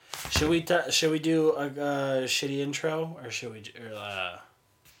Should we do a shitty intro or should we? I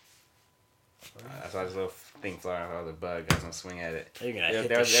saw this little thing flying off the bug. I was gonna swing at it. You're gonna hit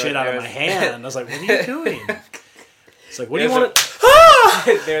the shit out of my hand. I was like, what are you doing? It's like, what do you want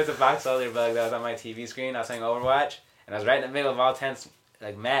to... There's a box elder bug that was on my TV screen. I was playing Overwatch, and I was right in the middle of all tense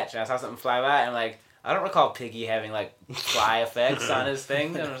match, and I saw something fly by, and I'm like, I don't recall Piggy having fly effects on his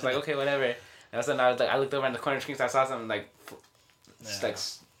thing. And I was like, okay, whatever. And all of a sudden, I looked over in the corner of the screen, so I saw something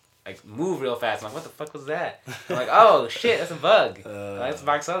move real fast. I'm like, what the fuck was that? I'm like, oh shit, that's a bug. That's a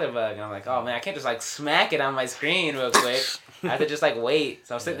box elder bug. And I'm like, oh man, I can't just smack it on my screen real quick. I have to just wait.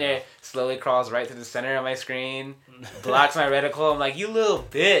 So I'm sitting there, slowly crawls right to the center of my screen, blocks my reticle. I'm like, you little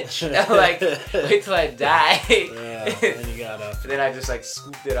bitch. I'm like, wait till I die. Then you got up. Then I just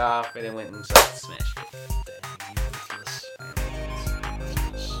scooped it off and then went and smashed it.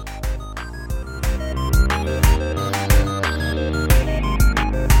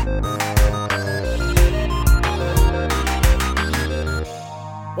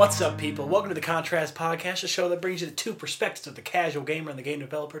 What's up, people? Welcome to the Contrast Podcast, a show that brings you the two perspectives of the casual gamer and the game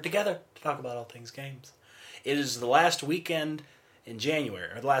developer together to talk about all things games. It is the last weekend in January,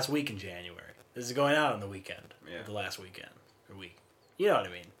 or the last week in January. This is going out on the weekend. Yeah. The last weekend. Or week. You know what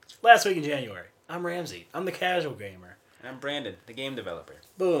I mean. Last week in January. I'm Ramsey. I'm the casual gamer. And I'm Brandon, the game developer.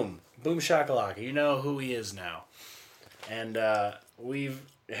 Boom. Boom shakalaka. You know who he is now. And we've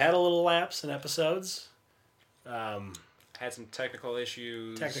had a little lapse in episodes. Had some technical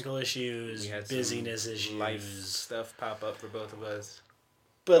issues. We had busyness issues. Life stuff pop up for both of us.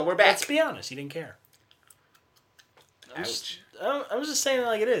 But we're back. Let's be honest, you didn't care. Ouch. I was just saying it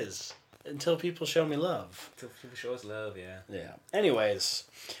like it is. Until people show me love. Until people show us love, yeah. Yeah. Anyways,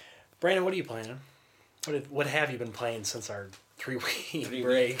 Brandon, what are you playing? What have you been playing since our 3-week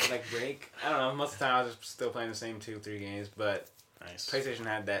break? Break? I don't know. Most of the time I was still playing the same 2-3 games, but Nice. PlayStation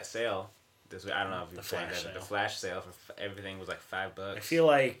had that sale. This week. I don't know if you played that. sale. The flash sale for everything was $5. I feel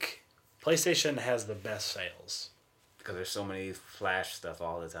like PlayStation has the best sales. Because there's so many flash stuff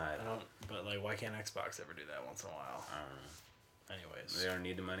all the time. But why can't Xbox ever do that once in a while? I don't know. Anyways. They don't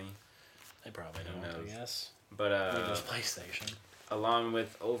need the money. They probably don't, I guess. But maybe it's PlayStation. Along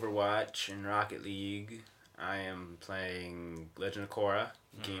with Overwatch and Rocket League, I am playing Legend of Korra,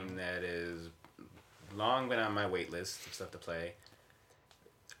 a game that is long been on my wait list of stuff to play.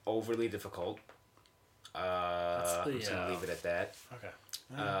 Overly difficult. I'm just gonna leave it at that.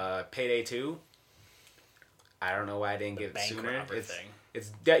 Okay. Payday 2. I don't know why I didn't get it sooner. You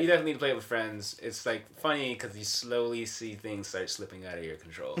definitely need to play it with friends. It's funny because you slowly see things start slipping out of your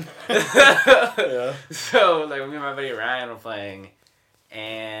control. Yeah. So me and my buddy Ryan were playing,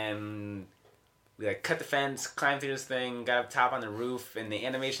 and we cut the fence, climbed through this thing, got up top on the roof, and the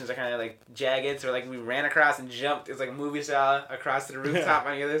animations are kind of jagged. So we ran across and jumped. It's a movie style across to the rooftop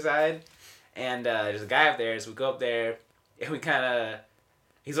on the other side. And there's a guy up there, so we go up there, and we kind of...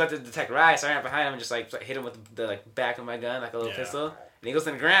 He's about to detect Rai, so I ran up behind him and just hit him with the back of my gun, a little pistol. And he goes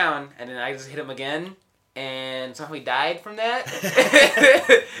to the ground, and then I just hit him again, and somehow he died from that.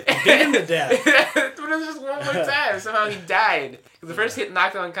 Beat him to death. But it was just one more time. Somehow he died. Because the first hit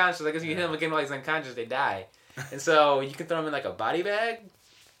knocked him unconscious. I guess if you hit him again while he's unconscious, they die. And so you can throw him in a body bag.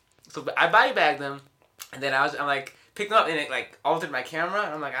 So I body bagged him, and then I'm picked him up, and it altered my camera.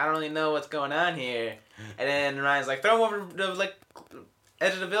 And I'm I don't really know what's going on here. And then Ryan's throw him over the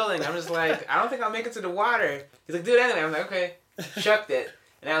edge of the building. I'm just I don't think I'll make it to the water. He's do it anyway. I'm okay. Shucked it.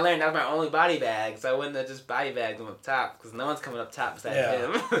 And I learned that was my only body bag, so I wouldn't have just body bagged him up top, because no one's coming up top besides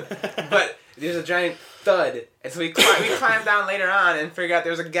him. But there's a giant thud, and so we climbed down later on and figured out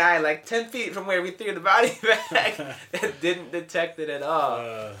there was a guy 10 feet from where we threw the body bag that didn't detect it at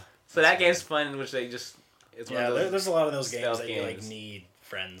all. So that game's fun, in which they just... It's one of those there's a lot of those games that games. You need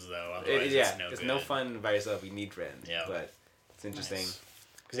friends, though. Otherwise it's no fun by yourself. You need friends. Yeah. But it's interesting.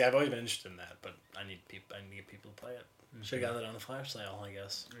 Because I've always been interested in that, but I need people to play it. Should have got that on the flash sale, I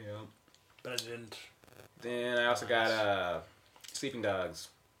guess. Yeah. But I didn't. Then I also got Sleeping Dogs,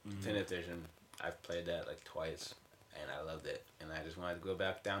 Definitive Edition. I've played that twice, and I loved it. And I just wanted to go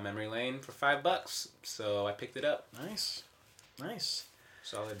back down memory lane for $5, so I picked it up. Nice.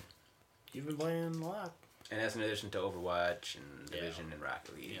 Solid. You've been playing a lot. And that's in addition to Overwatch and Division and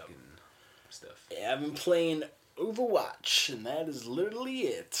Rocket League and stuff. Yeah, I've been playing Overwatch, and that is literally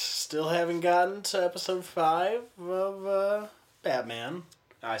it. Still haven't gotten to episode 5 of Batman.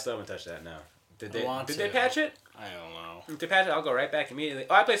 I still haven't touched that, no. Did they patch it? I don't know. If they patch it, I'll go right back immediately.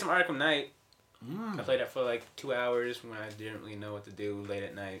 Oh, I played some Arkham Knight. I played that for 2 hours when I didn't really know what to do late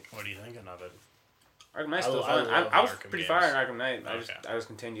at night. What are you thinking of it? Arkham Knight's still I fun. love I was Arkham pretty games. far in Arkham Knight. Okay. I just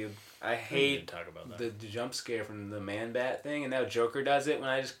continued. I We need hate to talk about that. the jump scare from the Man Bat thing, and now Joker does it when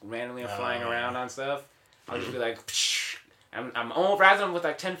I just randomly am flying around on stuff. I'll just be like, psh, I'm almost rising with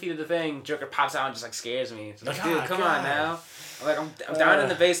like 10 feet of the thing. Joker pops out and just like scares me. It's like, dude, come on now. I'm like, I'm down in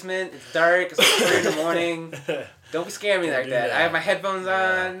the basement. It's dark. It's like 3 in the morning. Don't be scaring me Don't like do that. that. I have my headphones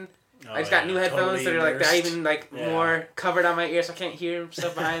on. Oh, I just got new headphones totally that are like they're immersed. even like Yeah. more covered on my ears, so I can't hear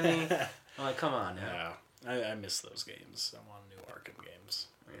stuff behind me. I'm like, come on now. Yeah, I miss those games. I want new Arkham games.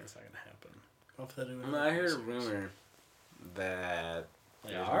 I mean, it's not gonna happen. Hopefully, I heard a rumor that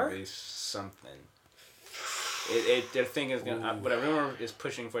They there's are? gonna be something. Their thing is gonna, but a rumor is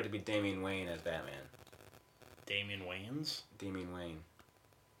pushing for it to be Damian Wayne as Batman. Damian Wayans, Damian Wayne.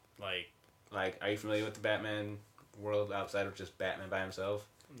 like, Are you familiar with the Batman world outside of just Batman by himself?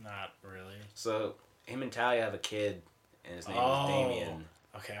 not really. So him and Talia have a kid, and his name Oh. is Damian.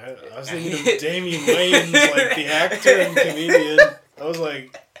 Okay, I was thinking of Damian Wayans, like the actor and comedian. I was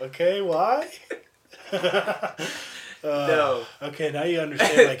like, okay, why? No. Okay, now you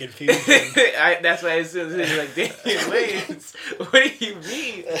understand my confusion. That's why as soon as he's like Damian Wayans, what do you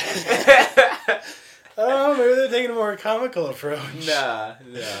mean? Oh, maybe they're taking a more comical approach. Nah,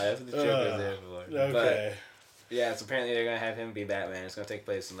 that's what the Joker's there for. Okay. But, yeah, so apparently they're gonna have him be Batman. It's gonna take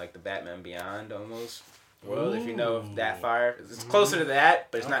place in like the Batman Beyond almost world, if you know that far. It's closer to that,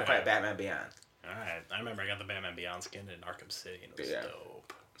 but it's not Okay. quite Batman Beyond. Alright, I remember I got the Batman Beyond skin in Arkham City, and it was Yeah.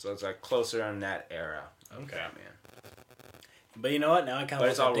 dope. So it's like closer on that era of Okay. Batman. But you know what? Now I kind But of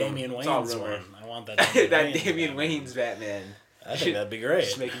it's want all the rumor. Damian It's all Wayans rumor. one. I want that Damian That Wayans Damian Batman. Wayne's Batman. I think that'd be great.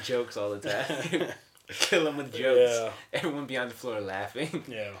 Just making jokes all the time. Kill him with jokes. Yeah. Everyone be on the floor laughing.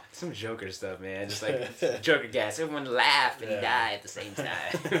 Yeah. Some Joker stuff, man. Just like Joker gas. Everyone laugh and Yeah. die at the same time.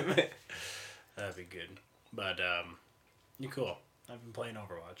 That'd be good. But, you're cool. I've been playing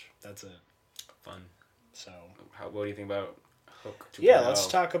Overwatch. That's it. Fun. So. What do you think about Hook 2.0? Yeah, let's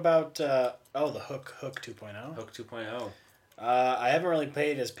talk about, the Hook 2.0. Hook 2.0. I haven't really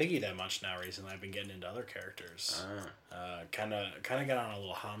played as Piggy that much now recently. I've been getting into other characters. Kind of got on a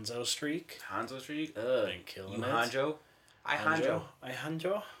little Hanzo streak. Hanzo Street? Ugh. Been killing You it. Hanjo? I Hanjo. I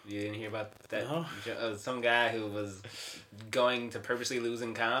Hanjo? You didn't hear about that? No. Some guy who was going to purposely lose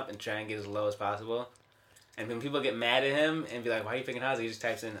in comp and try and get as low as possible. And when people get mad at him and be like, why are you picking Hanzo? He just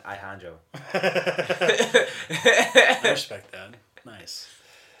types in, I Hanjo. I respect that. Nice.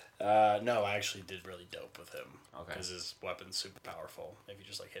 No, I actually did really dope with him. Okay. Because his weapon's super powerful. If you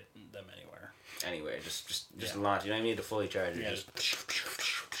just like hit them anywhere. Anyway, just Yeah. launch. You don't even need to fully charge it. Yeah. Just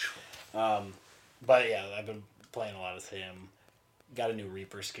But yeah, I've been playing a lot as him. Got a new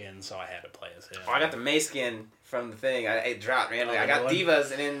Reaper skin, so I had to play as him. Oh, I got the May skin from the thing. It dropped randomly. Oh, I got the one?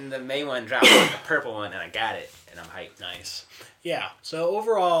 Divas, and then the May one dropped, the purple one, and I got it, and I'm hyped. Nice. Yeah. So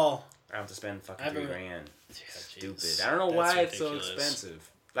overall, I have to spend fucking I haven't- $3,000. yeah, Stupid. jeez. I don't know That's why it's so ridiculous.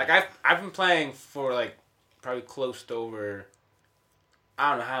 expensive. Like I've been playing for like probably close to over,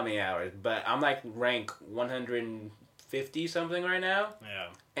 I don't know how many hours, but I'm like rank 150 something right now, Yeah.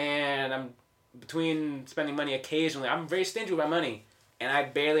 and I'm between spending money occasionally. I'm very stingy with my money, and I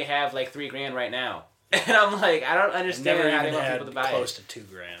barely have like $3,000 right now. And I'm like, I don't understand Never how they even want had people to buy close it. to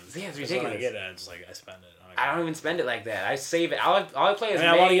 $2,000. Yeah, it's That's ridiculous. When I get it, it's like I spend it. I don't even spend it like that. I save it. All I play is I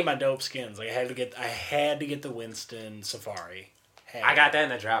want to May. get my dope skins. Like I had to get the Winston Safari. I got that in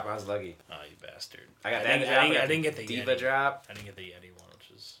the drop. I was lucky. Oh, you bastard! I got I that in the didn't- drop. I didn't- got I didn't get the Diva Yeti. drop. I didn't get the Yeti one,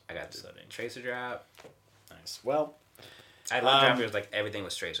 which is I got the upsetting. Tracer drop. Nice. Well, I love drop. It was like everything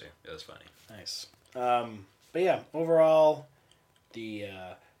was Tracer. It was funny. nice. But yeah, overall, the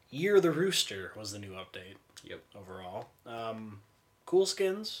Year of the Rooster was the new update. Yep. Overall, cool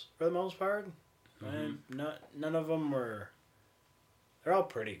skins for the most part. None of them were. They're all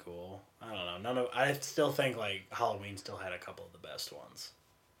pretty cool. I don't know. I still think like Halloween still had a couple of the best ones.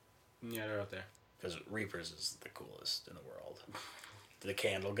 Yeah, they're out there. Because Reapers is the coolest in the world. The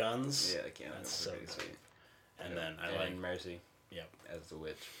candle guns. Yeah, the candles That's are so pretty dope. sweet. And then I and like Mercy. Yep. As the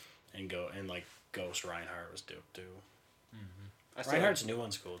witch. and like Ghost Reinhardt was dope too. I still Reinhardt's new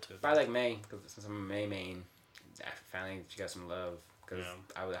one's cool too. I like May because since I'm a May main, finally she got some love because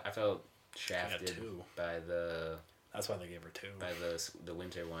I felt shafted two. by the That's why they gave her two. the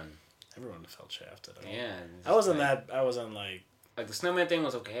winter one. Everyone felt shafted. Yeah. I wasn't like the snowman thing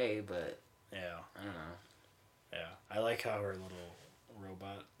was okay, but yeah. I don't know. Yeah. I like how her little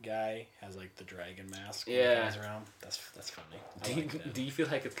robot guy has like the dragon mask. Yeah. When he flies around. That's funny. I like that. Do you feel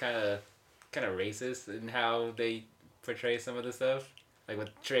like it's kind of racist in how they portray some of the stuff? Like with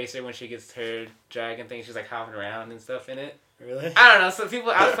Tracer when she gets her dragon thing, she's like hopping around and stuff in it. Really? I don't know. Some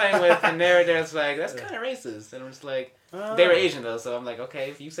people I was playing with, and they're just like, that's kind of racist. And I'm just like, they were Asian though, so I'm like, okay,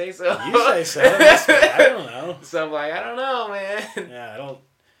 if you say so. You say so. I don't know. So I'm like, I don't know, man. Yeah, I don't.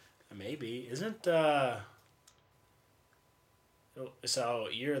 Maybe isn't so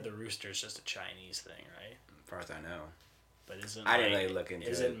Year of the Rooster is just a Chinese thing, right? As far as I know. But isn't I didn't really look into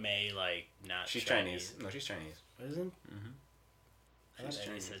it. Isn't May like not? She's Chinese. No, she's Chinese. Isn't? Mm-hmm. I thought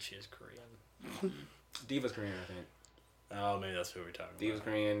Eddie said she is Korean. Diva's Korean, I think. Oh, maybe that's who we're talking Diva's about.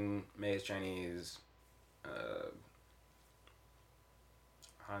 Korean. May is Chinese.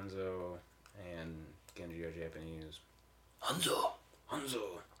 Hanzo and Genji are Japanese. Hanzo.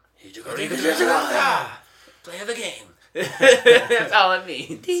 Play the game. That's all it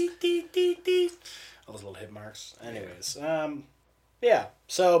means. All those little hit marks. Anyways, yeah.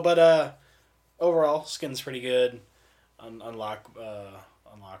 So, but overall, skin's pretty good. Unlockable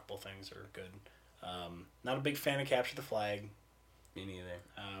things are good. Not a big fan of Capture the Flag. Me neither.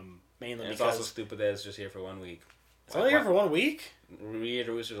 Mainly and it's because also stupid that it's just here for 1 week. It's only here for 1 week. Year of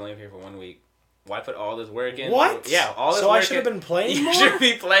the Rooster's only here for 1 week. Why put all this work in? What? Yeah, all this so work I should have been playing more? You should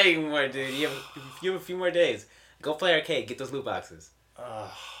be playing more, dude. You have a few more days. Go play arcade. Get those loot boxes.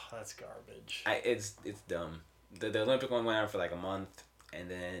 Oh, that's garbage. It's dumb. The Olympic one went on for like a month, and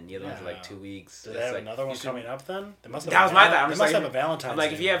then the other one for like 2 weeks. Do they have another one coming up then? They must have that was my thought. They must have a Valentine's I'm like,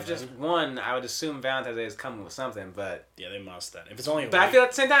 Day if you have one, just one, I would assume Valentine's Day is coming with something, but... Yeah, they must then. If it's only a But week, I feel at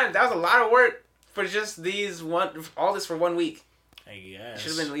the same time, that was a lot of work for just all this for 1 week. I guess. It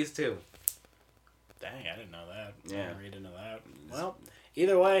should have been at least 2. Dang, I didn't know that. Yeah. I didn't read into that. Well,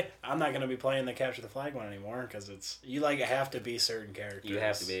 either way, I'm not going to be playing the Capture the Flag one anymore because it's you have to be certain characters. You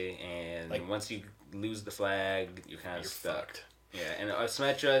have to be, and Like, once you lose the flag, you're kind of you're stuck. fucked. Yeah, and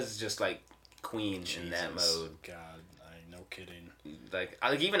Symmetra is just like queen in that Jesus. mode. God, no kidding. Like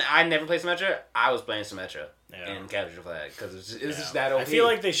even I never played Symmetra. I was playing Symmetra Yeah. in Capture the Flag because it was just that OP. I feel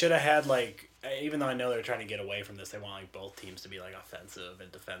like they should have had like, even though I know they're trying to get away from this, they want like both teams to be like offensive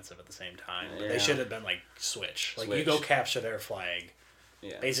and defensive at the same time. But they should have been like switch. Like you go capture their flag.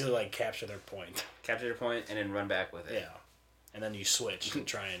 Yeah. Basically like capture their point. Capture their point and then run back with it. Yeah. And then you switch and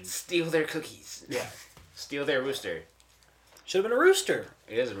try and steal their cookies. Yeah. Steal their rooster. Should have been a rooster.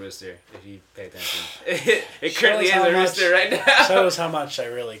 It is a rooster if you pay attention. It currently is a rooster right now. Shows how much I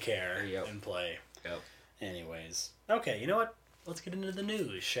really care and play. Yep. Anyways. Okay, you know what? Let's get into the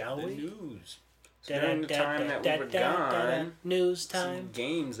news, shall we? News. So during the time that we were gone, news time. some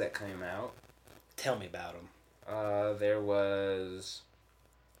games that came out. Tell me about them. There was...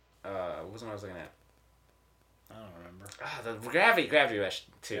 what was the one I was looking at? I don't remember. The Gravity Rush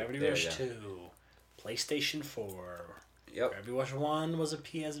 2. Gravity Rush 2. PlayStation 4. Yep. Gravity Rush 1 was a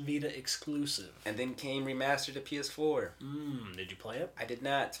PS Vita exclusive. And then came remastered to PS4. Did you play it? I did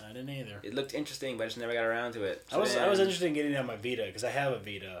not. I didn't either. It looked interesting, but I just never got around to it. I was interested in getting it on my Vita because I have a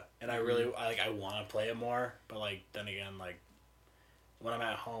Vita and I really I want to play it more, but like then again like when I'm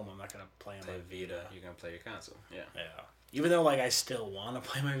at home I'm not gonna play on my Vita. You're gonna play your console. Yeah. Yeah. Even though like I still want to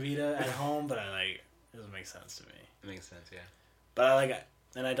play my Vita at home, but it doesn't make sense to me. It makes sense, yeah. But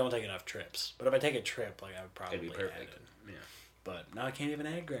and I don't take enough trips. But if I take a trip, like I would probably It'd be perfect. add it. Yeah. But now I can't even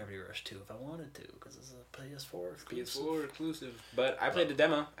add Gravity Rush 2 if I wanted to because it's a PS4 exclusive. PS4 exclusive. But I played the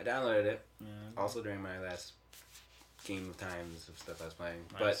demo. I downloaded it. Also during my last game of times of stuff I was playing.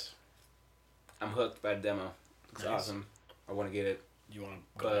 Nice. But I'm hooked by the demo. It's awesome. I want to get it. You want to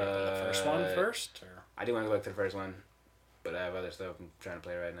go back to the first one first? Or? I do want to go back to the first one. But I have other stuff I'm trying to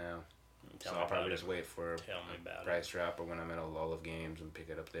play right now. So I'll probably just wait for a price drop or when I'm at a lull of games and pick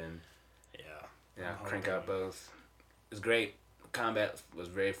it up then. Yeah. Yeah, crank out both. It was great. Combat was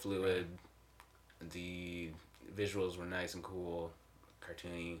very fluid. The visuals were nice and cool,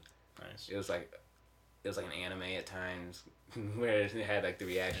 cartoony. Nice. It was like an anime at times, where it had like the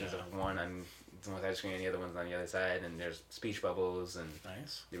reactions of one on one side screen and the other one's on the other side, and there's speech bubbles and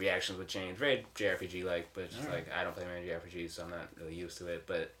the reactions would change. Very JRPG like, but it's just like I don't play many JRPGs, so I'm not really used to it.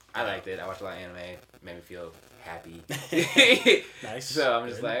 But I liked it. I watched a lot of anime. It made me feel happy. Nice. So I'm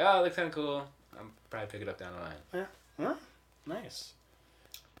just like, oh, it looks kind of cool. I'll probably pick it up down the line. Yeah. Huh? Nice.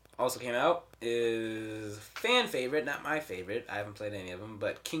 Also came out is fan favorite, not my favorite. I haven't played any of them,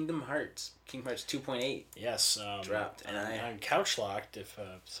 but Kingdom Hearts 2.8. Yes, dropped, and I'm couch locked. If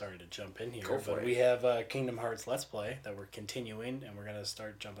sorry to jump in here, Go for but it. we have Kingdom Hearts Let's Play that we're continuing, and we're gonna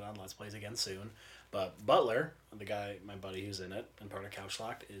start jumping on Let's Plays again soon. But Butler, the guy, my buddy who's in it and part of Couch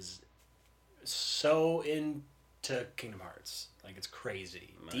Locked, is so into Kingdom Hearts. Like it's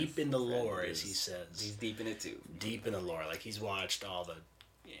crazy, deep in the lore, as he says. He's deep in it too. Deep in the lore, like he's watched all the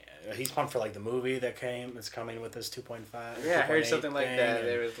Yeah, he's pumped for like the movie that's coming with this 2.5. Yeah, I heard something like that.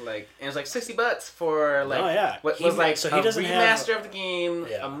 There was like, and it was like $60 for like, oh yeah, what was like so a he doesn't remaster have, of the game,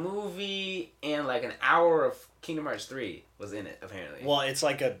 yeah. a movie, and like an hour of Kingdom Hearts 3 was in it apparently. Well, it's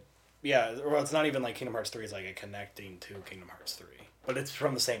like a, yeah, well, it's not even like Kingdom Hearts 3. It's like a connecting to Kingdom Hearts 3, but it's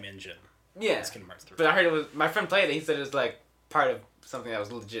from the same engine. Yeah, as Kingdom Hearts 3. But I heard it was, my friend played it. He said it was like part of something that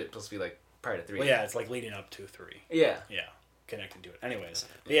was legit supposed to be like part of 3. Well, yeah, it's like leading up to 3. Yeah. Yeah, connecting to it. Anyways,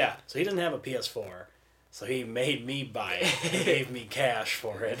 yeah, so he doesn't have a PS4, so he made me buy it. He gave me cash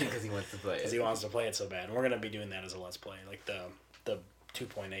for it because he wants to play it. Because he wants to play it so bad. And we're gonna be doing that as a Let's Play, like the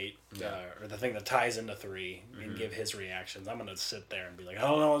 2.8 or the thing that ties into 3 and give his reactions. I'm gonna sit there and be like, I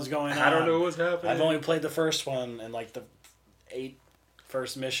don't know what's going on. I don't know what's happening. I've only played the first one and like the 8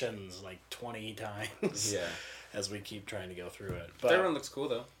 first missions like 20 times. Yeah. As we keep trying to go through it. But third one looks cool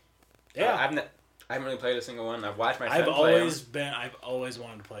though. Yeah. I haven't really played a single one. I've watched my I've friend play I've always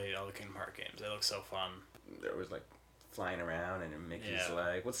wanted to play all the Kingdom Hearts games. They look so fun. There was like flying around and Mickey's Yeah.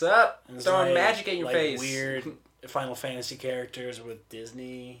 like, "What's up?" And it's Throwing like- magic in your like face. Weird Final Fantasy characters with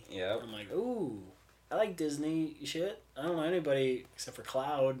Disney. Yep. I'm like, ooh, I like Disney shit. I don't know anybody except for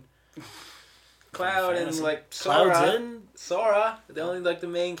Cloud. Cloud and Fantasy. like Cloud's Sora. in. Sora, the only like the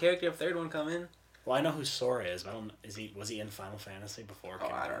main character of third one come in. Well, I know who Sora is, but I don't. Was he in Final Fantasy before Oh,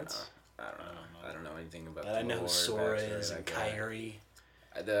 Kingdom I don't know. Hearts? I don't know anything about. But I know who lore, Sora backstory is and like that. Kairi.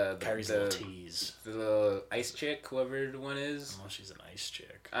 Kyrie's Kairi's little tease. the little ice chick, whoever the one is. Oh, she's an ice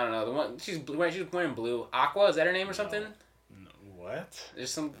chick. I don't know the one. She's wearing blue. Aqua, is that her name or something? No, what?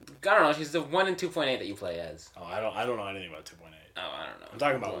 There's some. I don't know. She's the one in 2.8 that you play as. Oh, I don't know anything about 2.8. Oh, I don't know. I'm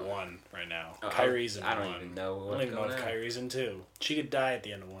talking about 1 right now. Oh, Kyrie's in 1. I don't even know. I don't even know if Kyrie's in 2. She could die at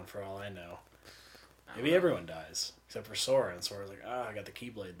the end of 1 for all I know. Maybe everyone dies except for Sora, and Sora's like, I got the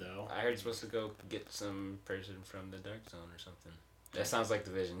Keyblade though. I heard you're supposed to go get some person from the Dark Zone or something. That sounds like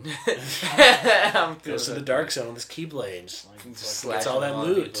the vision. Goes to the Dark Zone with his Keyblade, just like Slashing gets all that all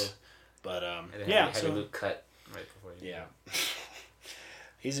loot. people. But And yeah, have your loot cut right before you. yeah.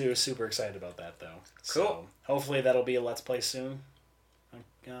 He's super excited about that though. Cool. So hopefully that'll be a Let's Play soon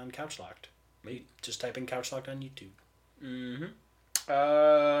on Couch Locked. Maybe just type in Couch Locked on YouTube.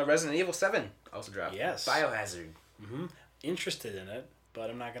 Mm-hmm. Resident Evil 7 also dropped. Yes. Biohazard. Mm-hmm. Interested in it, but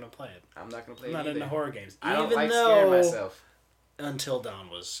I'm not gonna play it. I'm not gonna play I'm it not either. into horror games. I don't even like though scaring myself. Until Dawn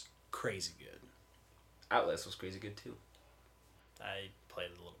was crazy good. Outlast was crazy good too. I played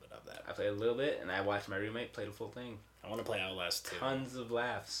a little bit of that. I played a little bit, and I watched my roommate play the full thing. I want to play Outlast too. Tons of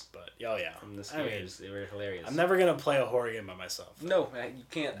laughs But oh yeah, from the I mean, scares. They were hilarious. I'm never gonna play a horror game by myself. No, you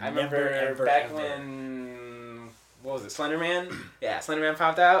can't. I Never, remember ever, back ever. when, what was it, Slenderman? Yeah, Slenderman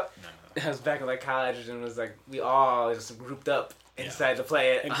popped out. No. I was back in like college, and it was like we all just grouped up and Yeah. decided to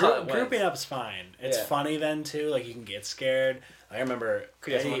play it. And all at once. grouping up's fine. It's Yeah. funny then too. Like you can get scared. I remember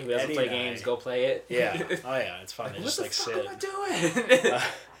Could you have someone who doesn't play and I- games go play it? Yeah. Oh yeah, it's fun. They What just the like fuck sit. am I doing?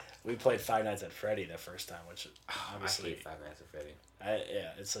 We played Five Nights at Freddy the first time, which I obviously, hate Five Nights at Freddy. yeah,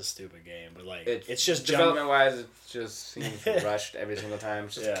 it's a stupid game, but like It's it's just development wise, it just seems rushed every single time.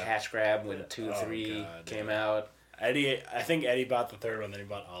 It's just Yeah. a cash grab when 2, Oh, 3 God, came yeah. out. Eddie, I think Eddie bought the third one, then he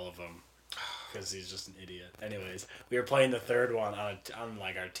bought all of them because he's just an idiot. Anyways, we were playing the third one on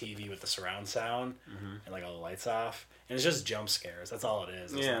like our TV with the surround sound and like all the lights off, and it's just jump scares. That's all it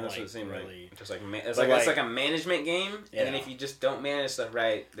is. It's Yeah, not, that's like, what it seemed really. like. Just like it's But, like it's like- like a management game, and then Yeah. if you just don't manage stuff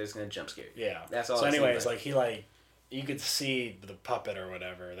right, there's gonna jump scare you. Yeah, That's all So it seemed anyways, like. like he you could see the puppet or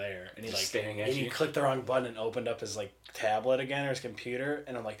whatever there, and he Just like staring at and he you. clicked the wrong button and opened up his like tablet again or his computer,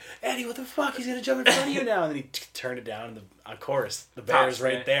 and I'm like, Eddie, what the fuck? He's gonna jump in front of you now, and then he turned it down, and of course the bear's Pops,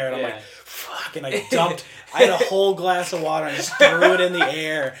 right there, and I'm yeah. like, fuck, and I dumped. I had a whole glass of water and I just threw it in the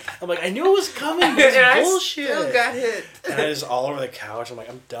air. I'm like, I knew it was coming. This And I bullshit. still got hit. And I was all over the couch. I'm like,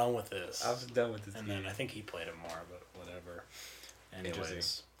 I'm done with this. I was done with this. And then I think he played it more, but whatever. Interesting.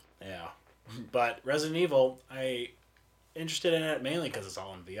 Anyways, yeah. But Resident Evil, interested in it mainly because it's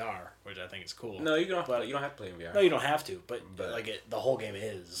all in VR, which I think is cool. No, you don't have to play in VR. No, you don't have to, but But- like the whole game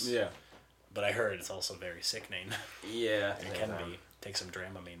is. Yeah. But I heard it's also very sickening. Yeah. It can be. Take some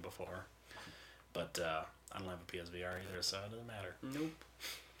Dramamine before. But I don't have a PSVR either, so it doesn't matter. Nope.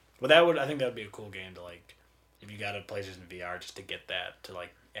 But I think that would be a cool game to like, if you got a PlayStation VR, just to get that to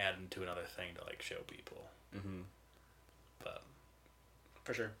like add into another thing to like show people. Mm-hmm. But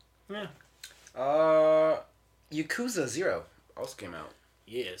For sure. yeah, Yakuza 0 also came out.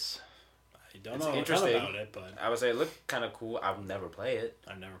 yes, I don't It's know a ton interesting. about it, but I would say it looked kind of cool. I'll never play it.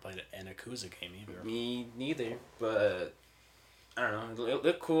 I've never played an Yakuza game either. Me neither. But I don't know. It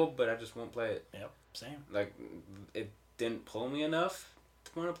looked cool, but I just won't play it. Yep, same. Like it didn't pull me enough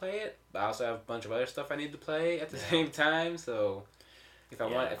to want to play it. But I also have a bunch of other stuff I need to play at the same time. So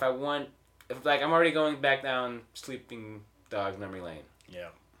If like I'm already going back down Sleeping Dogs Memory Lane. Yeah.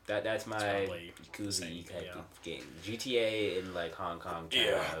 That's my Yakuza type of game. GTA in like Hong Kong,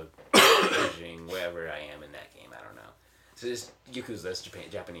 China, Beijing, wherever I am in that game. I don't know. So it's Yakuza, that's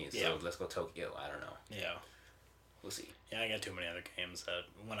Japanese. Yeah. So let's go Tokyo. I don't know. Yeah. We'll see. Yeah, I got too many other games that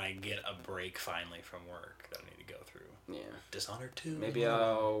when I get a break finally from work that I need to go through. Yeah. Dishonored 2. Maybe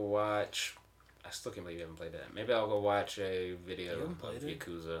I'll watch. I still can't believe you haven't played that. Maybe I'll go watch a video of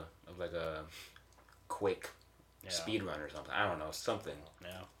Yakuza of like a quick speed run or something. I don't know, something.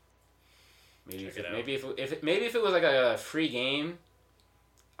 Yeah. Maybe if it was like a free game,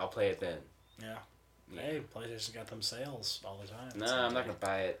 I'll play it then. Yeah. Hey, PlayStation's got them sales all the time. No, I'm not gonna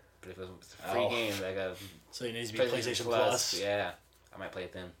buy it. But if it's a free game, like a so it needs to be PlayStation Plus. Yeah, I might play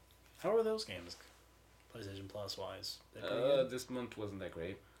it then. How are those games, PlayStation Plus wise? This month wasn't that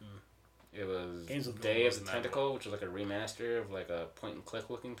great. It was Games with Day of the Tentacle, which is like a remaster of like a point and click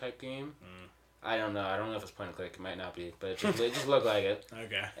looking type game. I don't know. I don't know if it's point and click. It might not be, but it just looked like it.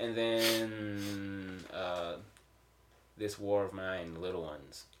 Okay. And then this War of Mine, the Little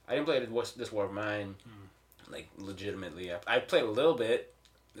Ones. I didn't play this War of Mine like legitimately. I played a little bit.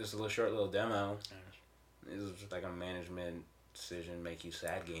 There's a short little demo. It was just like a management decision, make you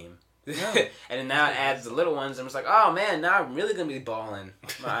sad game. Yeah. And then now it adds the little ones. I'm just like, oh man, now I'm really gonna be bawling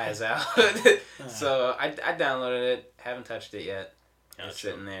my eyes out. So I downloaded it. Haven't touched it yet. It's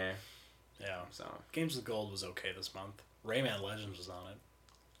sitting there. Yeah. So Games with Gold was okay this month. Rayman Legends was on it.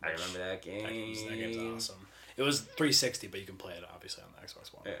 I remember that game. That game's awesome. It was 360, but you can play it obviously on the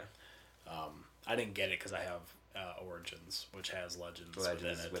Xbox One. Yeah. I didn't get it because I have Origins, which has Legends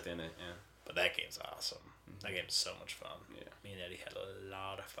within it. Yeah. But that game's awesome. That game's so much fun. Yeah. Me and Eddie had a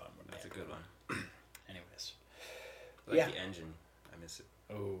lot of fun with that. That's a good one. Anyways. The engine. I miss it.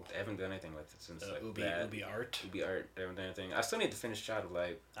 Oh. They haven't done anything with it since Ubi Art. Ubi Art. They haven't done anything. I still need to finish Child of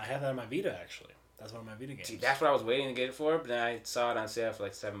Light. I have that on my Vita, actually. That's one of my Vita games. See, that's what I was waiting to get it for, but then I saw it on sale for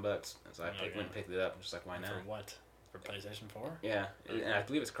like $7. And so I went and picked it up. I'm just like, why not? For what? For PlayStation 4? Yeah. And I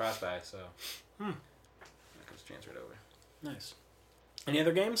believe it's cross-buy, so I can just transfer it over. Nice. Any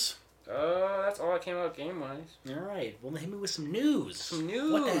other games? That's all I came out game-wise. All right. Well, hit me with some news. Some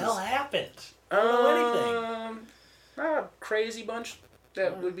news. What the hell happened? I don't know anything. Not a crazy bunch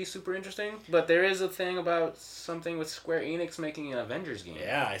that would be super interesting, but there is a thing about something with Square Enix making an Avengers game.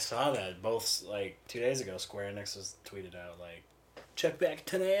 Yeah, I saw that. Both, 2 days ago, Square Enix was tweeted out, check back at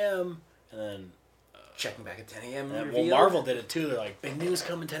 10 a.m. And then... checking back at 10 a.m. Well, Marvel did it too. They're like, big news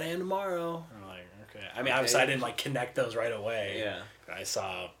coming 10 a.m. tomorrow. And I'm like, okay. I mean, obviously I didn't connect those right away. Yeah. I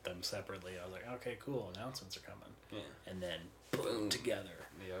saw them separately. I was like, okay, cool. Announcements are coming. Yeah. And then boom, together.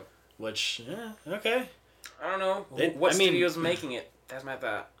 Yep. Which, okay. I don't know. What studio's making it? That's my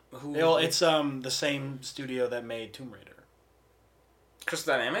thought. It's the same studio that made Tomb Raider.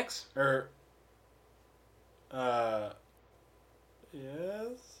 Crystal Dynamics? Or, yes.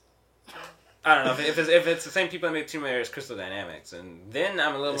 I don't know if it's the same people that made Tomb Raider as Crystal Dynamics, and then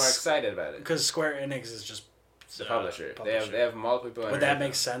I'm a little more excited about it. Because Square Enix is just the publisher. They have multiple people. Would that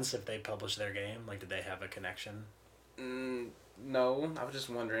make sense if they publish their game? Did they have a connection? No, I was just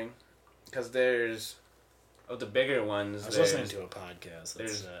wondering, because there's the bigger ones. I was listening to a podcast.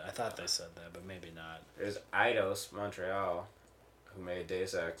 I thought they said that, but maybe not. There's Eidos Montreal, who made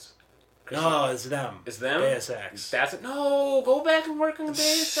Deus Ex. No, it's them. It's them? Deus Ex. That's it. No, go back and work on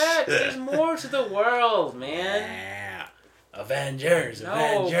Deus Ex. There's more to the world, man. Yeah. Avengers.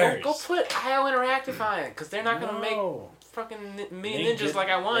 Go put IO Interactive on it, because they're not going to make fucking mini ninjas like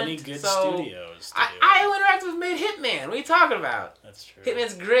I want. Any good studios. IO Interactive made Hitman. What are you talking about? That's true.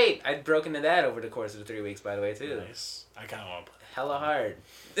 Hitman's great. I broke into that over the course of the 3 weeks, by the way, too. Nice. I kind of want to play. Hella hard.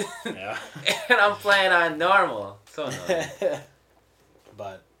 Yeah. And I'm playing on normal. So annoying.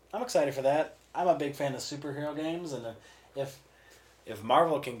 But I'm excited for that. I'm a big fan of superhero games, and if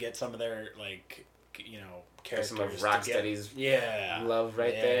Marvel can get some of their characters, some of Rocksteady's love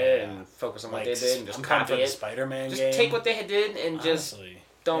right Yeah. there, and focus on what they did, and just copy it. Spider-Man just game. take what they did and Honestly,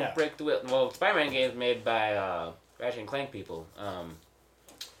 just don't break the wheel. Well, Spider-Man game is made by Ratchet and Clank people.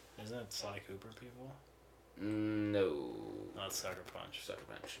 Isn't it Sly Cooper people? No. Not Sucker Punch. Sucker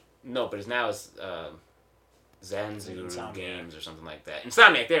Punch. No, but it's Zanzu Insomniac. Games or something like that.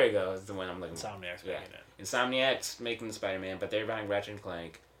 Insomniac, there we go. Is the one I'm looking for. Insomniac's making it. Insomniac's making the Spider-Man, but they're behind Ratchet and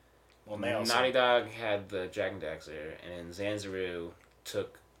Clank. Well, Naughty Dog had the Jack and Daxter, and Zanzuru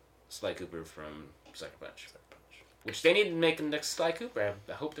took Sly Cooper from Sucker Punch. Which they need to make the next Sly Cooper.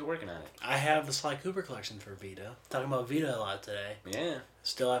 I hope they're working on it. I have the Sly Cooper collection for Vita. Talking about Vita a lot today. Yeah.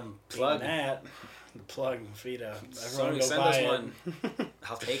 Still haven't Plug that. The plug Vita. Everyone go send buy us it. one.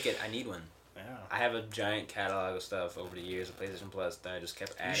 I'll take it. I need one. Yeah. I have a giant catalog of stuff over the years of PlayStation Plus that I just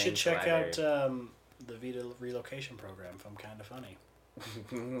kept adding. You should to check the out the Vita relocation program from Kinda Funny.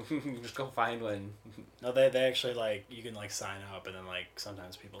 Just go find one. No, they actually like you can like sign up and then like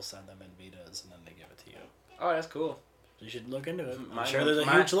sometimes people send them in Vitas and then they give it to you. Oh, that's cool. You should look into it. I'm Mine sure will- there's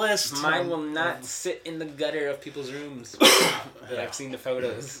a huge list. Mine will not sit in the gutter of people's rooms that I've seen the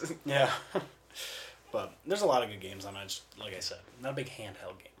photos. Yeah. But there's a lot of good games on it. Just, like I said, not a big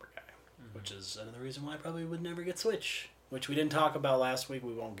handheld gamer guy, which is another reason why I probably would never get Switch, which we didn't talk about last week.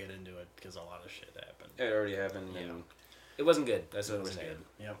 We won't get into it because a lot of shit happened. It already happened. Yeah. And it wasn't good. That's what It we're wasn't saying.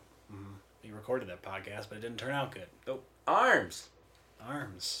 good. Yep. Mm-hmm. We recorded that podcast, but it didn't turn out good. Nope. ARMS.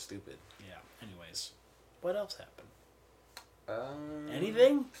 ARMS. Stupid. Yeah. Anyways, what else happened? Anything?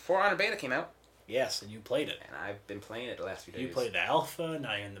 Anything? For Honor Beta came out, Yes, and you played it. and I've been playing it the last few days. You played the alpha,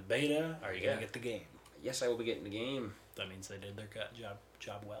 now you're in the beta. Are you Yeah. gonna get the game? Yes, I will be getting the game. That means they did their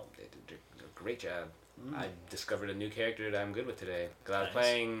job well. They did a great job. Mm. I discovered a new character that I'm good with today. Because I was Nice.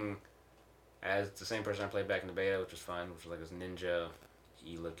 playing as the same person I played back in the beta, which was fun, which was like this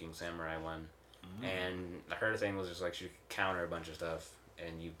ninja-y looking samurai one. Mm. And her thing was just like she could counter a bunch of stuff,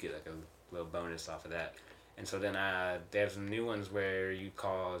 and you get like a little bonus off of that. And so then they have some new ones where you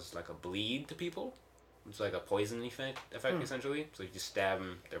cause like a bleed to people. It's like a poison effect essentially. So you just stab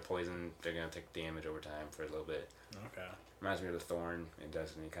them, they're poisoned, they're gonna take damage over time for a little bit. Okay. Reminds me of the Thorn in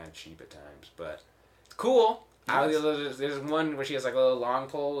Destiny, kind of cheap at times, but it's cool. Nice. There's one where she has like a little long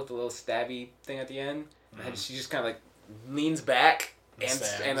pole with a little stabby thing at the end, Mm. and she just kind of like leans back and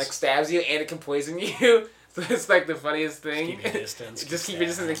Stabs. like stabs you, and it can poison you. So it's like the funniest thing. Just keep your distance. Just keep your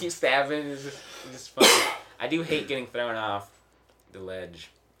distance and keep stabbing. It's just funny. I do hate getting thrown off the ledge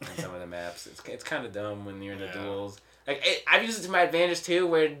on some of the maps. It's kind of dumb when you're in the Yeah. duels. Like I've used it to my advantage too,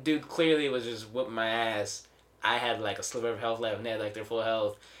 where dude clearly was just whooping my ass. I had like a sliver of health left, and they had like their full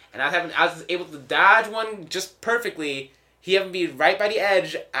health, and I was able to dodge one just perfectly. He happened to be right by the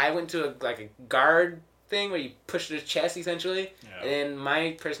edge. I went to a guard thing where you push his chest essentially, Yeah. and then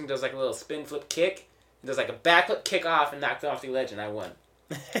my person does like a little spin flip kick, does like a backflip kick off and knocked off the ledge, and I won.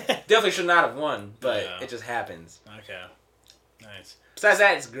 Definitely should not have won, but Yeah. it just happens. Okay. Nice. Besides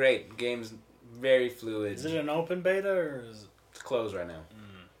that, it's great. The game's very fluid. Is it an open beta or is it... It's closed right now.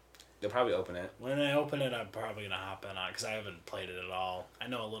 They'll probably open it. When they open it, I'm probably gonna hop in on it because I haven't played it at all. I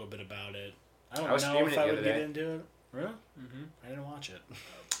know a little bit about it. I don't I was know streaming if it I the would other get day. into it. Really? Mm-hmm. I didn't watch it.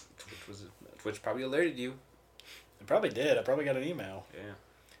 Twitch probably alerted you. I probably did. I probably got an email, Yeah,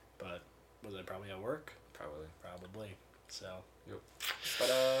 but was I probably at work? probably. Probably. So. But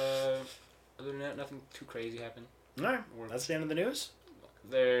other than that, nothing too crazy happened. All right. Well, that's the end of the news.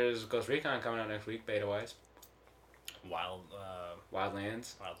 There's Ghost Recon coming out next week, beta wise.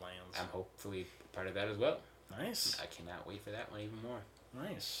 Wildlands. Wildlands. I'm hopefully part of that as well. Nice. I cannot wait for that one even more.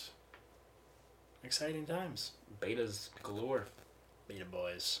 Nice. Exciting times. Betas galore. Beta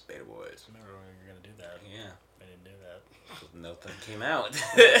boys. Beta boys. Remember when we were gonna do that? Yeah. I didn't do that. Nothing came out.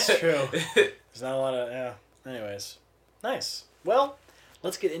 That's true. There's not a lot of Anyways, nice. Well,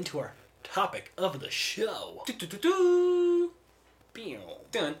 let's get into our topic of the show.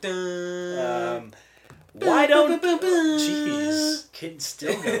 Dun, dun. Why don't? Jeez, kid's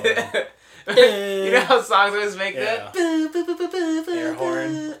still going. You know how songs always make Yeah. that? Air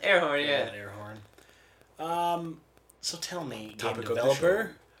horn. Air horn, yeah. Air horn. So tell me, Topic game of the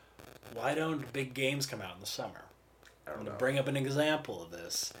developer, why don't big games come out in the summer? I I'm don't going to know. bring up an example of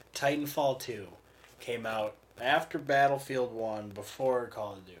this. Titanfall 2 came out after Battlefield 1, before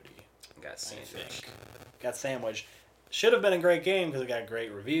Call of Duty. Got I sandwiched. think. Got sandwiched. Should have been a great game because it got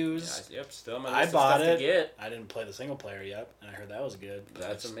great reviews. Yep, still on my I list of bought stuff it. to get. I didn't play the single player yet, and I heard that was good.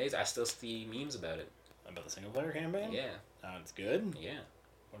 That's amazing. I still see memes about it. About the single player campaign? Yeah, It's good. yeah.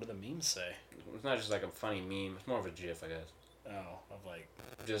 What do the memes say? It's not just like a funny meme. It's more of a GIF, I guess. Oh, of like,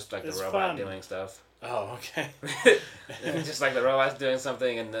 Just like It's the robot fun. doing stuff. oh, okay. Just like the robot's doing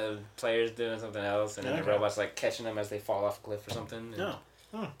something and the player's doing something else, and then the Okay. robot's like catching them as they fall off a cliff or something. And No.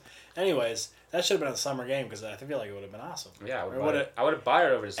 Anyways, that should have been a summer game because I feel like it would have been awesome. Yeah, Or would I would have bought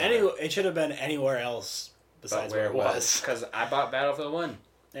it over the summer. It should have been anywhere else besides where it was. Because I bought Battlefield 1,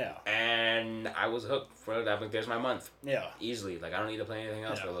 Yeah. and I was hooked for it. I think there's my month. Yeah. Easily. Like, I don't need to play anything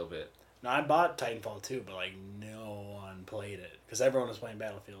else Yeah. for a little bit. No, I bought Titanfall 2, but like no one played it because everyone was playing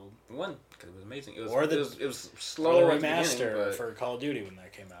Battlefield. One, because it was amazing. It was, Or the- it was Or slow the at the remaster beginning, but... for Call of Duty when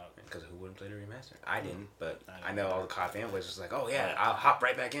that came out. Because who wouldn't play the remaster? I didn't, but I I, didn't know all either. the COD fanboys was like, oh yeah, Yeah. I'll hop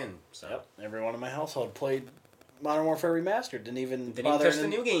right back in. So Yep. Everyone in my household played Modern Warfare Remastered. Didn't even Didn't even bother touch the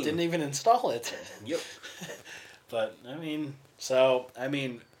new game. Didn't even install it. Yep. But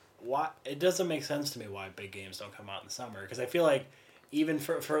why? It doesn't make sense to me why big games don't come out in the summer because I feel like even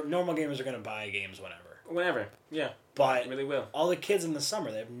for normal gamers are going to buy games Whenever, yeah, but it really will. all the kids in the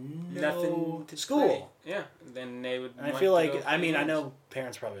summer, they have Nothing to school. play. Yeah, then they would. And I want feel to like go I play mean I games. know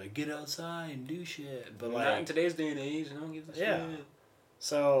parents probably like get outside and do shit, but Not in like today's day and age. No one gives a Yeah. shit.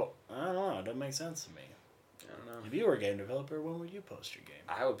 so I don't know. It doesn't make sense to me. I don't know. If you were a game developer, when would you post your game?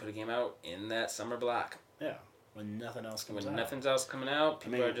 I would put a game out in that summer block. Yeah, when nothing else comes When out. nothing's else coming out,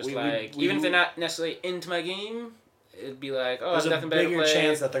 people mean, are just we- like, we- even if they're not necessarily into my game, it'd be like, oh, There's there's a nothing better to bigger play.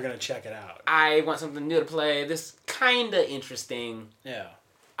 chance that they're gonna check it out. I want something new to play. This kinda interesting. Yeah.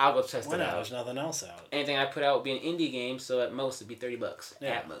 I'll go test Why it not? out. There's nothing else out. Anything I put out would be an indie game, so at most it'd be $30 Yeah.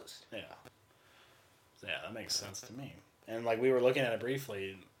 at most. Yeah. Yeah, that makes sense to me. And like we were looking at it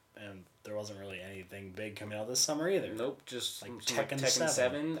briefly, and there wasn't really anything big coming out this summer either. Nope, just Like some Tekken Tekken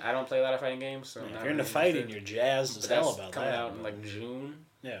 7. I don't play a lot of fighting games, so Yeah, I'm if not you're into really fighting, interested. you're jazzed as But hell that's about coming that. out in like June.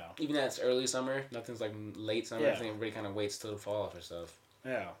 Yeah. Even that's early summer. Nothing's like late summer. Yeah. I think everybody kind of waits till the fall for stuff.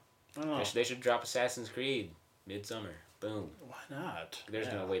 Yeah. I don't know. They should drop Assassin's Creed midsummer. Boom. Why not? They're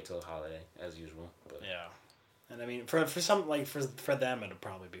just yeah. gonna wait till the holiday as usual. But Yeah. And I mean, for some like for them, it'd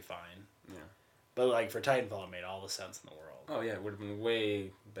probably be fine. Yeah. But like for Titanfall, it made all the sense in the world. oh yeah, it would have been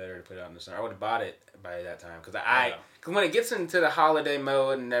way better to put it out in the summer. I would have bought it by that time because Yeah. cause when it gets into the holiday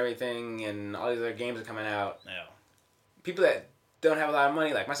mode and everything, and all these other games are coming out, Yeah. people that don't have a lot of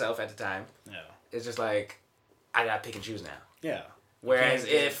money, like myself at the time, Yeah. it's just like I gotta pick and choose now. Yeah. Whereas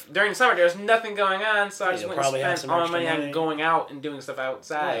Okay. if during summer there's nothing going on, so I Yeah, just you'll wouldn't probably have spend some all my extra money on money. going out and doing stuff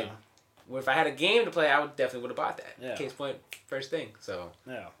outside. Yeah. Where if I had a game to play, I would definitely would have bought that. Yeah. Case point, first thing. So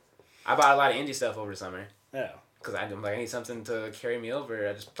Yeah. I bought a lot of indie stuff over the summer Yeah. because I'm like I need something to carry me over.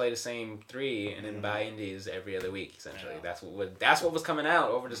 I just play the same 3 and then Mhm. buy indies every other week. Essentially, Yeah. that's what was coming out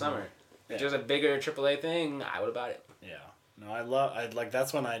over the summer. Yeah. If there's a bigger AAA thing, I would have bought it. Yeah. No, I like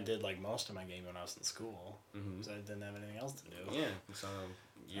that's when I did like most of my game when I was in school because I didn't have anything else to do. Yeah. So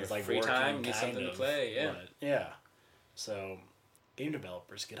I your was, like, free working time, you need kind something to of, play. Yeah. but, yeah. So, game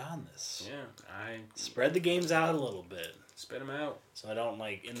developers, get on this. Yeah. I Spread the games out a little bit, spread them out. so I don't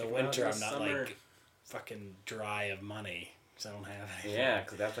like in the Kick 'em out winter. in I'm the not summer. like fucking dry of money because I don't have any. Yeah,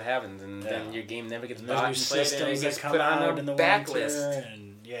 because that's what happens, and then Yeah. your game never gets And bought there's new and played, and it systems that gets come put out on in the the backlist. winter,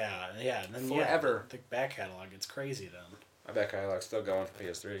 and and then Forever. the back catalog gets crazy then. My back catalog's still going for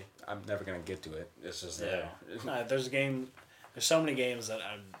PS3. I'm never gonna get to it. It's just there. No, there's so many games that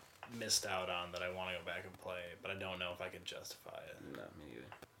I've missed out on that I want to go back and play, but I don't know if I can justify it. No, me either.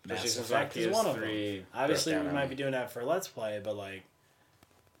 Mass Especially since my Effect is one of them. PS3 Obviously, broke we down might on be me. doing that for Let's Play, but like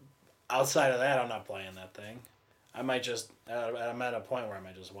outside of that, I'm not playing that thing. I might just. I'm at a point where I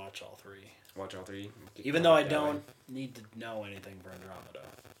might just watch all 3, Watch all 3. even though I don't need to know anything for Andromeda.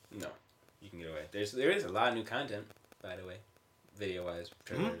 No, you can get away. There is a lot of new content, by the way, video wise,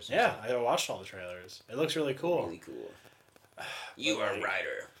 trailers. and Yeah, stuff. I watched all the trailers. It looks really cool. Really cool. You are a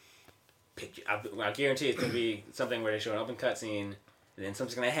writer. I guarantee it's gonna be something where they show an open cutscene, and then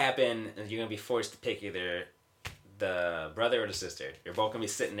something's gonna happen, and you're gonna be forced to pick either the brother or the sister. You're both gonna be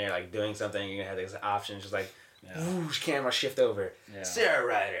sitting there like doing something. You're gonna have these options, just like Yeah. whoosh, camera shift over. Yeah. Sarah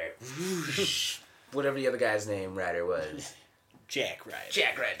Ryder. Whoosh. Whatever the other guy's name Ryder was. Jack Ryder.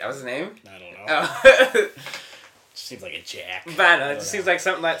 Jack Ryder. That was his name. I don't know. Oh. Seems like a Jack. But I don't know, it just seems like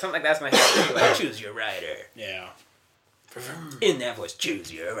something like that's gonna happen. Like, choose your rider. Yeah. In that voice,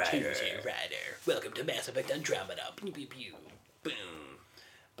 choose your rider. Choose your rider. Welcome to Mass Effect Andromeda. Pew, pew, pew. Boom.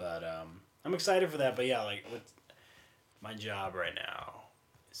 But I'm excited for that. But yeah, like with my job right now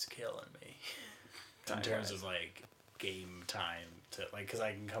is killing me in terms Time-wise. of like game time to like because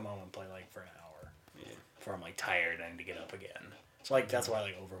I can come home and play like for an hour Yeah. before I'm like tired and I need to get up again. So like that's why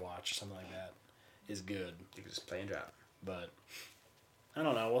like Overwatch or something like that is good. You can just play and drop. But I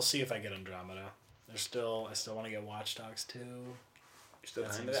don't know. We'll see if I get Andromeda. I still want to get Watch Dogs 2. You're still That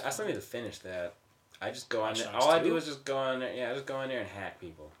behind seems that? I still fun. need to finish that. I just go on Watch there. Dogs All I 2? do is just go on there. Yeah, I just go on there and hack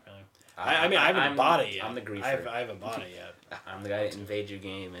people. Really? I mean, I haven't bought it yet. I'm the griefer. I haven't bought it yet. I'm the guy that invades your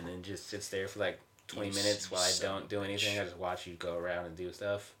game and then just sits there for like 20 You minutes while I son don't of do a anything. bitch. I just watch you go around and do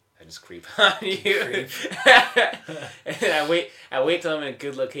stuff. I just creep on you. And then I wait till I'm in a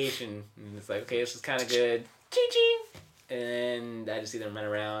good location. And it's like, okay, this is kind of good. Ching ching. And I just see them run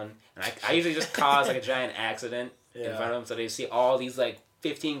around. And I usually just cause like a giant accident in Yeah. front of them. So they see all these like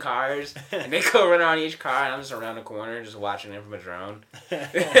 15 cars. And they go run around each car. And I'm just around the corner just watching them from a drone.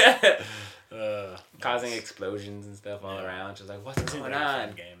 Causing explosions and stuff all Yeah. around. Just like, what's It's a going very fun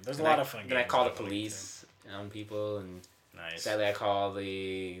on? game. There's And a lot of fun Then I games call the that I like, police on people, and too. Nice. sadly I call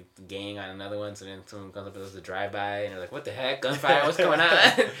the gang on another one. So then someone comes up and does the drive-by, and they're like, "What the heck? Gunfire? What's going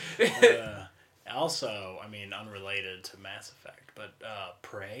on?" Also, I mean, unrelated to Mass Effect, but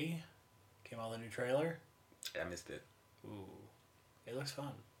Prey came out with a new trailer. I missed it. Ooh. It looks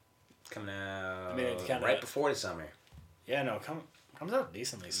fun. It's coming out it's kinda, right before the summer. Yeah, no, comes out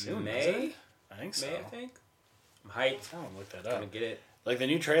decently soon. May? Doesn't it? I think so. May, I think. I'm hyped. I don't look that I'm up. gonna get it. Like the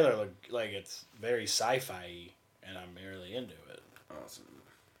new trailer looked like it's very sci-fi, and I'm really into it. Awesome.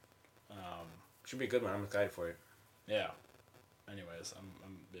 Um, Should be a good one. I'm excited for it. yeah. Anyways,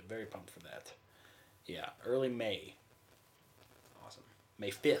 I'm very pumped for that. Yeah, early May. Awesome. May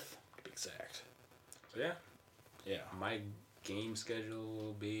 5th, to be exact. So yeah, Yeah. my game schedule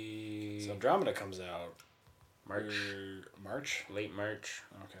will be So Andromeda comes out March, March? late March,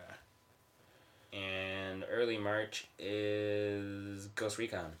 Okay. and early March is Ghost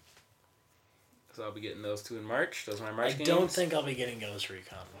Recon. So I'll be getting those two in March. Those are my March games. I don't think I'll be getting Ghost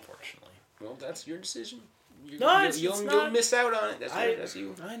Recon, unfortunately. Well, that's your decision. It's You'll miss out on it. That's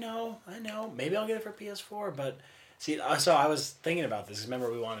you. I know. Maybe I'll get it for PS4, but see, so I was thinking about this.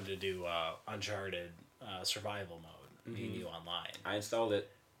 Remember, we wanted to do Uncharted survival mode, PvP online. I installed it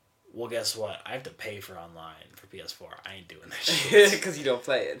Well, guess what? I have to pay for online for PS4. I ain't doing that shit. because you don't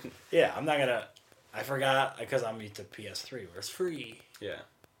play it. Yeah, I'm not gonna. I forgot because I'm used to PS3 where it's free. Yeah,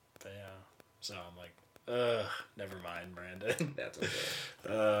 But, yeah. So I'm like, ugh, never mind, Brandon. that's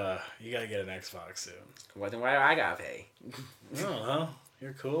okay. You gotta get an Xbox soon. Well, then why do I gotta pay? Oh,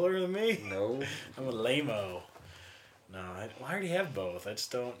 you're cooler than me. No. I'm a lame-o. No, I already have both. I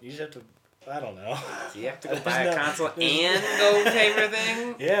just don't. You just have to. I don't know. So you have to go There's buy a no- console and go pay for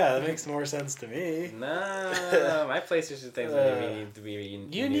thing? Yeah, that makes more sense to me. No, my PlayStation things need to be.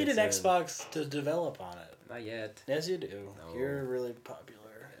 You need an Xbox to develop on it. Not yet. Yes, you do. No. You're really popular.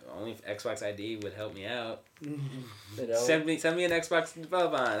 Only if Xbox ID would help me out. You know? Send me an Xbox to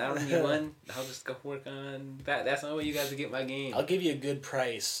develop on. I don't need one. I'll just go work on that. That's not way you guys will get my game. I'll give you a good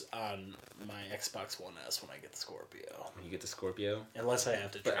price on my Xbox One S when I get the Scorpio. When you get the Scorpio. Unless I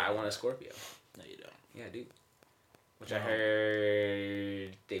have to. But trade I want a it. Scorpio. No, you don't. Yeah, I do. Which No. I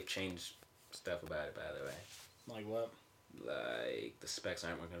heard they've changed stuff about it, by the way. Like what? Like, the specs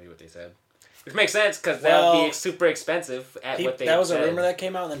aren't going to be what they said. Which makes sense, because that would be super expensive at what they That was said. a rumor that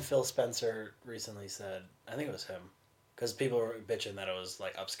came out, and then Phil Spencer recently said, I think it was him, because people were bitching that it was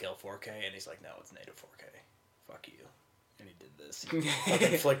like upscale 4K, and he's like, no, it's native 4K. Fuck you. And he did this. He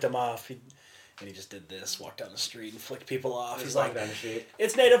fucking flicked him off. And he just did this, walked down the street and flicked people off. He's like, down the street.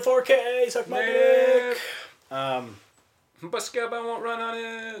 it's native 4K, suck my dick. But Scalebound won't run on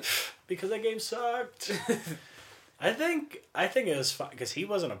it. Because that game sucked. I think it was fun, because he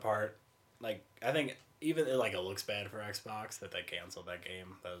wasn't a part. Like, I think even like it looks bad for Xbox that they canceled that game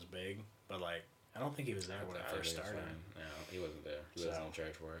that was big, but like I don't think he was there when it first started. No, he wasn't there. He wasn't in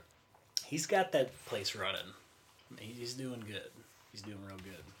charge for it. He's got that place running. He's doing good. He's doing real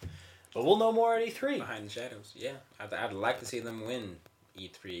good. But we'll know more at E3. Behind the shadows, yeah. I'd like to see them win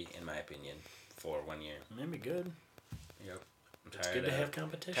E3, in my opinion, for 1 year. That'd be good. Yep. It's good to have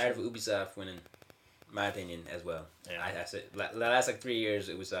competition. Tired of Ubisoft winning. My opinion as well. Yeah. I said the last 3 years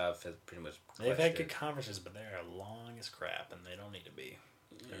Ubisoft has pretty much. They've had good conferences, but they're long as crap, and they don't need to be.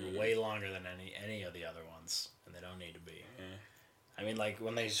 They're way longer than any of the other ones, and they don't need to be. Yeah. I mean, like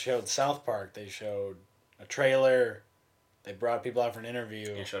when they showed South Park, they showed a trailer. They brought people out for an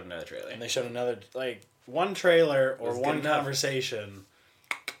interview. And showed another trailer. And they showed another, like, one trailer or Was good one enough. conversation.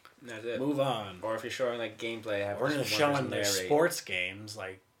 That's it. Move on. Or if you're showing like gameplay, have Or one just person showing their narrate. sports games.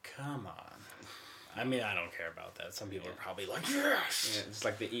 Like, come on. I mean, I don't care about that. Some people are probably like, yes! Yeah, it's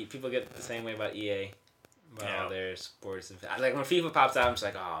like people get the same way about EA. About Yeah. all their sports. Like when FIFA pops out, I'm just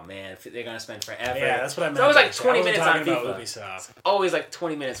like, oh man, they're going to spend forever. Yeah, that's what I meant. It's always like I 20 wasn't minutes on talking about FIFA. Ubisoft. Always like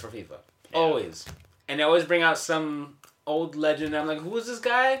 20 minutes for FIFA. Yeah. Always. And they always bring out some old legend. I'm like, who is this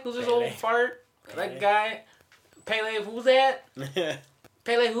guy? Who's this Pele. old fart? Pele. Like guy? Pele, who's that?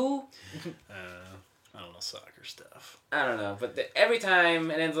 Pele who? I don't know soccer stuff. I don't know. But every time,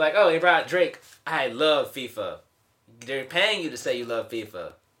 and then it's like, oh, they brought Drake. I love FIFA. They're paying you to say you love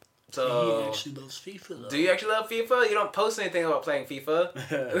FIFA. So, He actually loves FIFA, though. do you actually love FIFA? You don't post anything about playing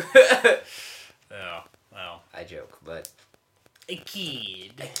FIFA. Yeah, well. I joke, but A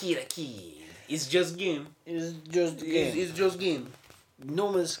kid. a kid. It's just game. It's just It's just game.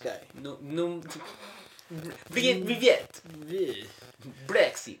 No man's sky. No. Viet.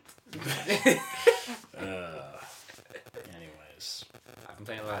 Brexit. Anyways. I've been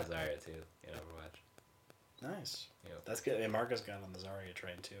playing a lot of Zarya too in Overwatch. Nice. Yep. That's good. And Marcus got on the Zarya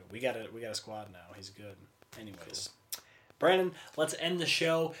train too. We got a squad now. He's good. Anyways. Brandon, let's end the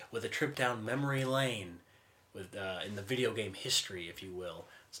show with a trip down memory lane with in the video game history, if you will.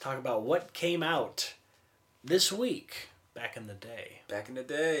 Let's talk about what came out this week back in the day. Back in the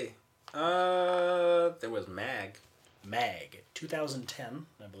day, there was Mag. MAG, 2010,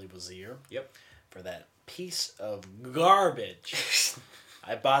 I believe was the year. Yep. For that piece of garbage.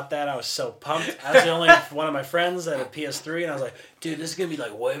 I bought that. I was so pumped. I was the only one of my friends that had a PS3, and I was like, dude, this is going to be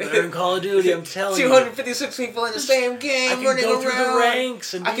like way better than Call of Duty, I'm telling you. 256 people in the same game, I can running go around. through the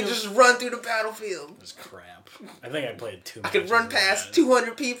ranks. And I can just run through the battlefield. It was crap. I think I played too much. I could run past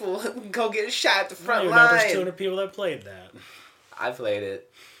 200 people and go get a shot at the front line. line. There's 200 people that played that. I played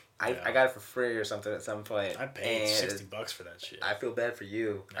it. I got it for free or something at some point. I paid $60 for that shit. I feel bad for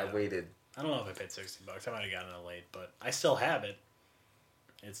you. Yeah. I waited. I don't know if I paid $60. I might have gotten it late, but I still have it.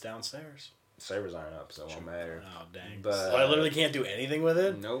 It's downstairs. Servers aren't up, so it won't matter. Oh, dang. But so I literally can't do anything with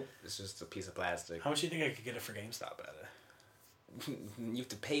it? Nope. It's just a piece of plastic. How much do you think I could get it for GameStop at it? You have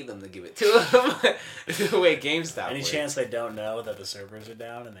to pay them to give it to them. It's the way GameStop Any works. chance they don't know that the servers are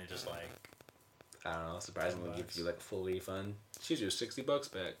down and they just like... I don't know. Surprisingly, give you like a full refund. She's your $60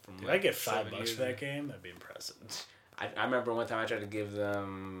 back from. If I get $5 for that game, that'd be impressive. I remember one time I tried to give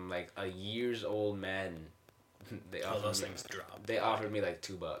them like a years old Madden. They offered those me, things drop. They offered me like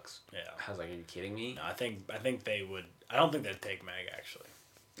 $2. Yeah. I was like, "Are you kidding me?" No, I think they would. I don't think they'd take Mag actually.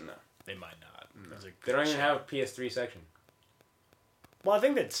 No, they might not. No. They don't even have a PS3 section. Well, I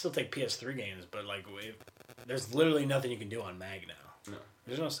think they'd still take PS3 games, but like, there's literally nothing you can do on Mag now. No,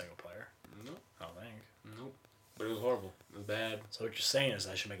 there's no single player. No, I don't think. Nope. But it was horrible. It was bad. So what you're saying is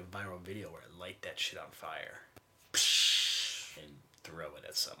I should make a viral video where I light that shit on fire and throw it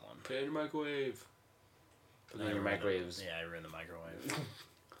at someone. Put it in your microwave. Put it in your microwaves. Yeah, I ruined the microwave.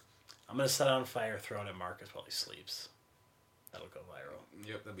 I'm gonna set it on fire, throw it at Marcus while he sleeps. That'll go viral.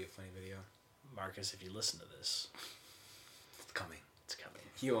 Yep, that'd be a funny video. Marcus, if you listen to this, it's coming. It's coming.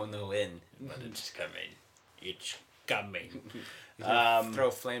 You won't know when, but it's coming. It's coming.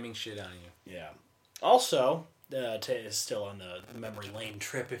 Throw flaming shit on you. Yeah. Also, still on the memory lane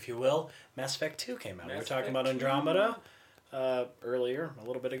trip, if you will, Mass Effect 2 came out. We were talking about Andromeda earlier, a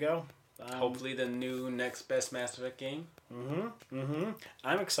little bit ago. Hopefully the new next best Mass Effect game.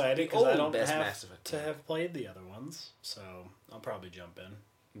 I'm excited because I don't have to have played the other ones, so I'll probably jump in.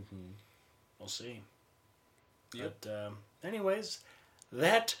 We'll see. Yep. But anyways,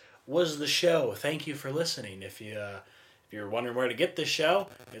 that was the show. Thank you for listening. If you're wondering where to get this show,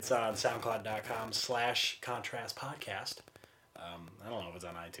 it's on SoundCloud.com/Contrast Podcast. I don't know if it's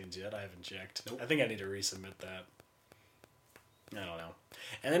on iTunes yet. I haven't checked. Nope. I think I need to resubmit that. I don't know.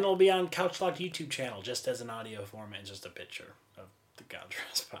 And then it'll be on Couchlocked YouTube channel, just as an audio format and just a picture of the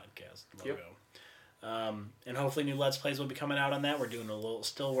Contrast Podcast logo. Yep. And hopefully new Let's Plays will be coming out on that. We're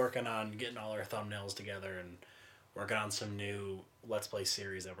still working on getting all our thumbnails together and working on some new Let's Play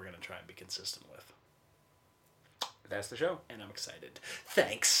series that we're going to try and be consistent with. That's the show. And I'm excited.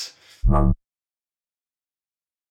 Thanks.